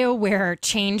will BioWare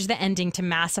change the ending to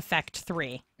Mass Effect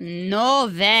 3? No,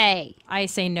 they. I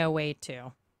say no way,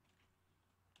 too.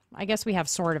 I guess we have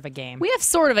sort of a game. We have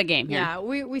sort of a game here. Yeah,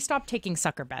 we stopped taking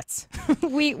sucker bets.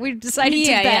 we decided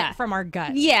to bet from our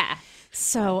gut. Yeah.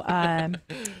 So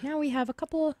now we have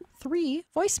three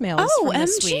voicemails from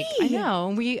this OMG. week. I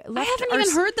know. I haven't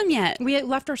even heard them yet. We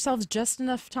left ourselves just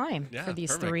enough time Yeah, for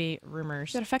these perfect. three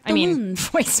rumors. Gotta affect I the mean, moon.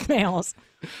 voicemails.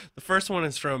 The first one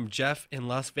is from Jeff in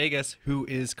Las Vegas, who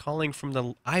is calling from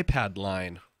the iPad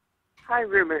line. Hi,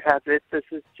 Rumor Has It. This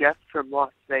is Jeff from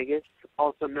Las Vegas,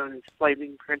 also known as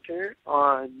Flaming Printer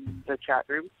on the chat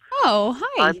room. Oh,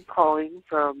 hi. I'm calling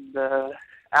from the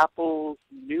Apple's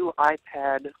new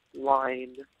iPad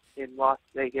line in Las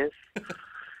Vegas.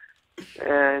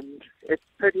 And it's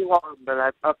pretty long, but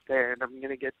I'm up there, and I'm going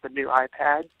to get the new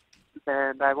iPad.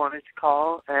 And I wanted to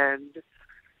call and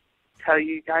tell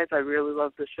you guys I really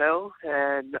love the show.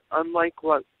 And unlike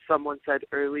what someone said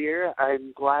earlier,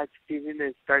 I'm glad Steven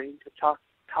is starting to talk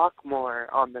more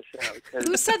on the show. 'Cause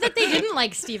Who said that they didn't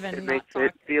like Steven? it not makes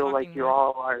it feel like talking you more?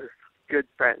 all are good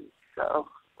friends. So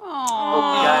hope Aww.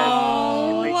 you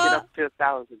guys can make it up to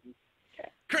 1,000.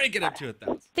 Crank it up to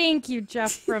 1,000. Thank you,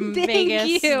 Jeff from Thank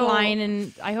Vegas you. line,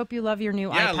 and I hope you love your new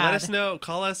Yeah, iPad. let us know.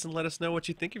 Call us and let us know what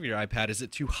you think of your iPad. Is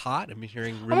it too hot? I'm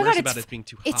hearing Oh my rumors God, about it being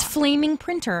too hot. It's Flaming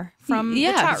Printer from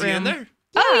Yeah. the chat Is he room. in there?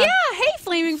 Oh, yeah. Hey,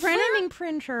 Flaming Printer. Flaming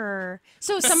Printer.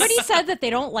 So somebody said that they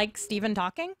don't like Steven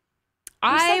talking.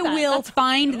 I said that? will That's-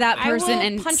 find that I will person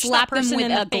and punch slap that them person with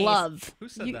in the a face. glove. Who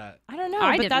said that? I don't know,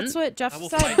 I but that's didn't. what Jeff I will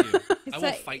said. fight you. I will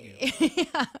said- fight you.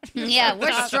 Yeah,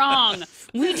 we're strong.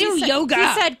 We do He said- yoga. He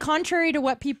said, contrary to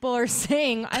what people are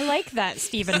saying, I like that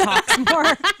Steven talks more.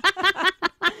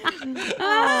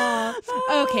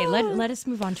 Okay, let us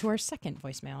move on to our second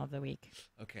voicemail of the week.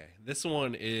 Okay, this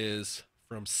one is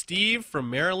from Steve from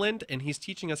Maryland, and he's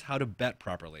teaching us how to bet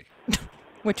properly.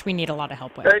 Which we need a lot of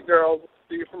help with. Hey girls,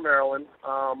 Steve from Maryland.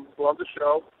 Love the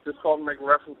show. Just called to make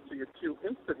reference to your 2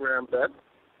 Instagram bets.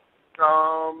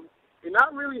 You're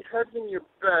not really hedging your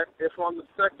bet if on the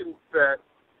second bet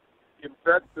you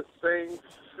bet the same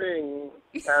thing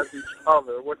as each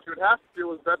other. What you'd have to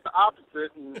do is bet the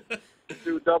opposite and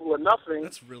do double or nothing.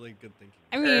 That's really good thinking.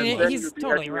 I and mean, then he's you'd be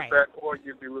totally hedging right. your bet, or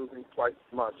you'd be losing twice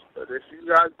as much. But if you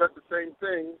guys bet the same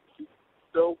thing, you'd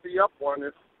still be up one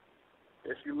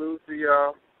if you lose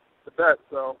the bet.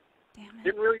 So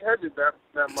didn't really hedge it that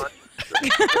much.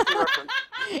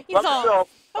 He's Love the all, show. oh,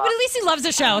 but at least he loves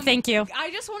the show. Thank you. I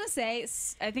just want to say,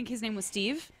 I think his name was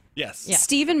Steve. Yes. Yeah.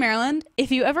 Steve in Maryland,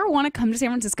 if you ever want to come to San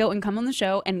Francisco and come on the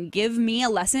show and give me a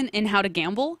lesson in how to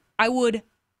gamble, I would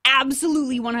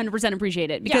absolutely 100%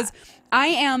 appreciate it because I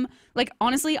am like,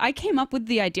 honestly, I came up with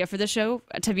the idea for this show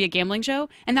to be a gambling show,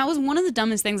 and that was one of the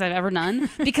dumbest things I've ever done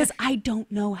because I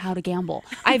don't know how to gamble.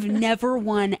 I've never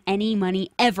won any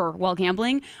money ever while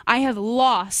gambling. I have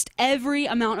lost every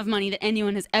amount of money that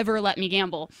anyone has ever let me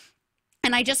gamble.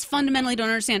 And I just fundamentally don't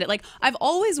understand it. Like, I've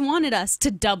always wanted us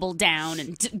to double down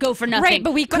and go for nothing. Right,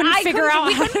 but we couldn't figure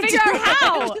out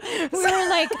how. We were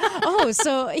like, oh,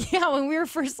 so yeah, when we were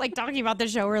first like talking about the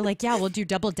show, we were like, yeah, we'll do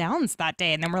double downs that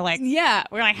day. And then we're like,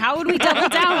 how would we double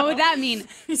down? What would that mean?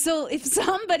 So if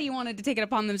somebody wanted to take it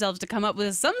upon themselves to come up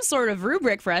with some sort of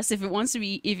rubric for us, if you want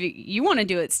to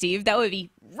do it, Steve, that would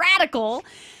be radical.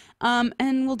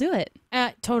 And we'll do it.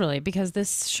 Totally, because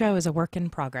this show is a work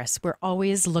in progress. We're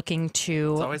always looking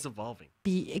to... It's always evolving.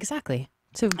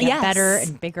 To get better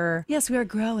and bigger. Yes, we are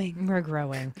growing. We're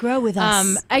growing. Grow with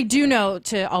us. I do know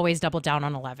to always double down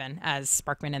on 11, as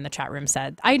Sparkman in the chat room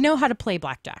said. I know how to play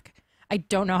blackjack. I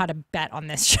don't know how to bet on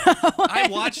this show. I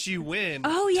watched you win.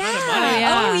 Oh, yeah.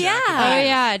 Oh,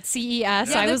 yeah. At CES. Yeah,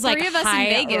 I was like, three of us in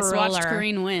Vegas watched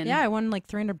Kareen win. Yeah, I won like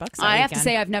 $300 that I have to weekend.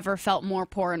 say, I've never felt more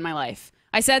poor in my life.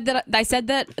 I said that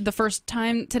the first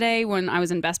time today when I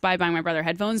was in Best Buy buying my brother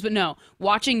headphones, but no,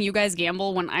 watching you guys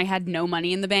gamble when I had no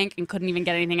money in the bank and couldn't even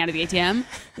get anything out of the ATM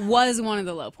was one of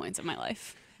the low points of my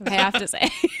life. I have to say.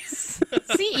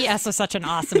 CES was such an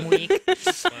awesome week.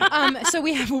 So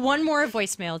we have one more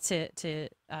voicemail to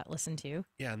listen to.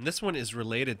 Yeah, and this one is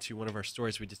related to one of our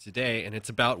stories we did today, and it's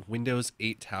about Windows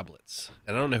 8 tablets.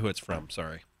 And I don't know who it's from,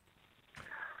 sorry.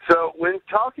 So when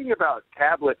talking about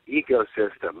tablet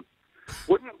ecosystem,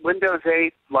 wouldn't Windows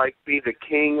 8 like be the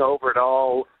king over it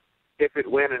all if it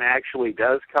when and actually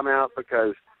does come out?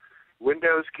 Because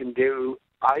Windows can do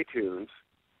iTunes,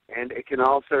 and it can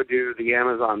also do the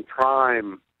Amazon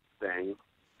Prime thing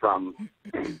from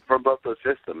both those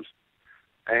systems.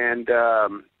 And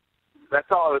that's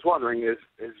all I was wondering is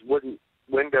wouldn't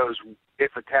Windows,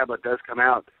 if a tablet does come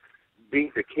out,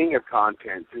 be the king of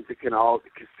content since it can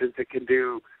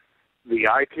do the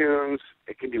iTunes,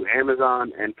 it can do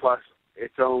Amazon, and plus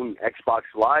its own Xbox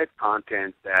Live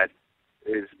content that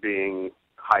is being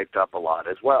hyped up a lot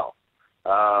as well.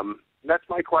 That's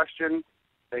my question.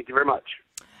 Thank you very much.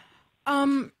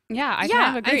 I kind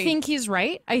of agree. I think he's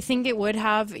right. I think it would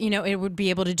have, it would be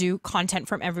able to do content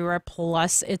from everywhere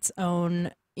plus its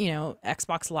own,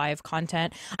 Xbox Live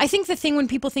content. I think the thing when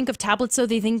people think of tablets, though,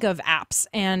 they think of apps.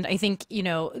 And I think,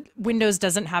 Windows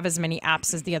doesn't have as many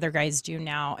apps as the other guys do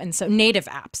now. And so native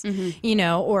apps,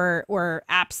 or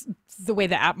apps, the way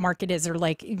the app market is, or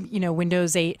like,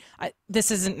 Windows 8, this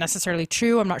isn't necessarily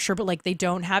true. I'm not sure, but like they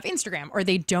don't have Instagram or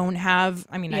they don't have,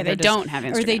 they don't have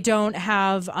Instagram. Or they don't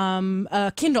have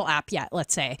a Kindle app yet,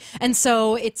 let's say. And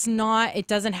so it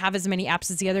doesn't have as many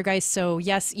apps as the other guys. So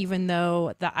yes, even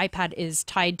though the iPad is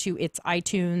tied to its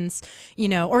iTunes,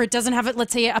 or it doesn't have it,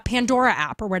 let's say a Pandora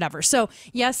app or whatever. So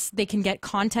yes, they can get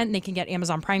content, they can get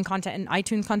Amazon Prime content and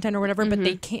iTunes content or whatever,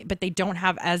 but they don't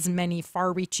have as many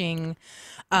far-reaching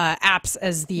apps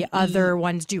as the other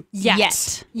ones do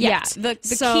yet. Yeah. The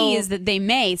key is that they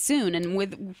may soon, and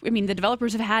the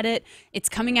developers have had it. It's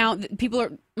coming out.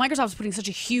 Microsoft's putting such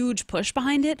a huge push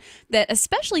behind it that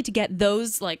especially to get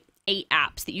those like 8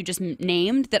 apps that you just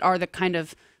named that are the kind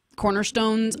of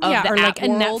cornerstones of the or app like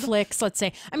world. a Netflix, let's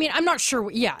say. I'm not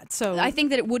sure. Yeah, so I think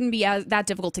that it wouldn't be that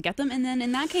difficult to get them, and then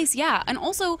in that case, and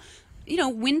also,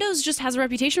 Windows just has a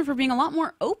reputation for being a lot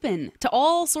more open to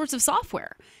all sorts of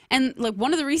software. And like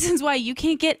one of the reasons why you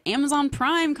can't get Amazon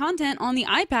Prime content on the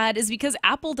iPad is because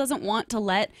Apple doesn't want to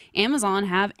let Amazon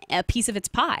have a piece of its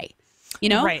pie.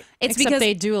 Right. It's Except because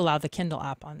they do allow the Kindle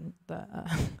app on the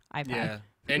iPad. Yeah,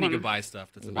 and you can buy stuff.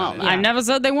 That's about it. I never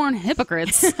said they weren't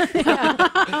hypocrites.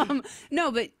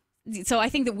 No, but so I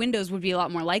think that Windows would be a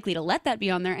lot more likely to let that be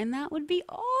on there, and that would be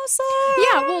awesome.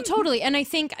 Yeah, well, totally. And I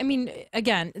think,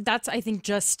 again, that's, I think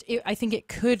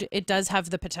it does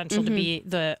have the potential to be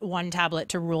the one tablet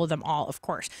to rule them all, of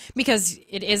course, because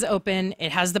it is open.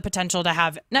 It has the potential to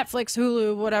have Netflix,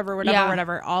 Hulu,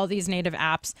 whatever, all these native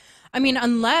apps.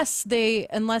 Unless the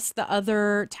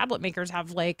other tablet makers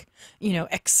have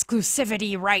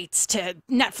exclusivity rights to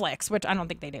Netflix, which I don't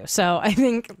think they do. So I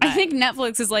think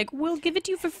Netflix is like, we'll give it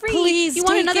to you for free. Please, you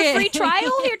want take another it. free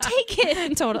trial? Here, take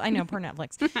it. Totally. I know, poor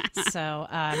Netflix. So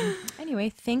anyway,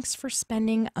 thanks for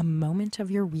spending a moment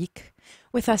of your week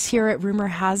with us here at Rumor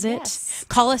Has It. Yes.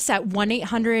 Call us at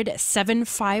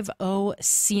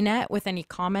 1-800-750-CNET with any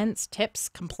comments, tips,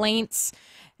 complaints,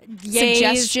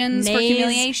 suggestions for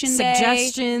Humiliation Day.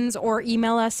 Suggestions, or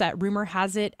email us at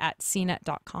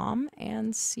rumorhasit@cnet.com,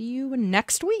 and see you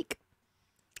next week.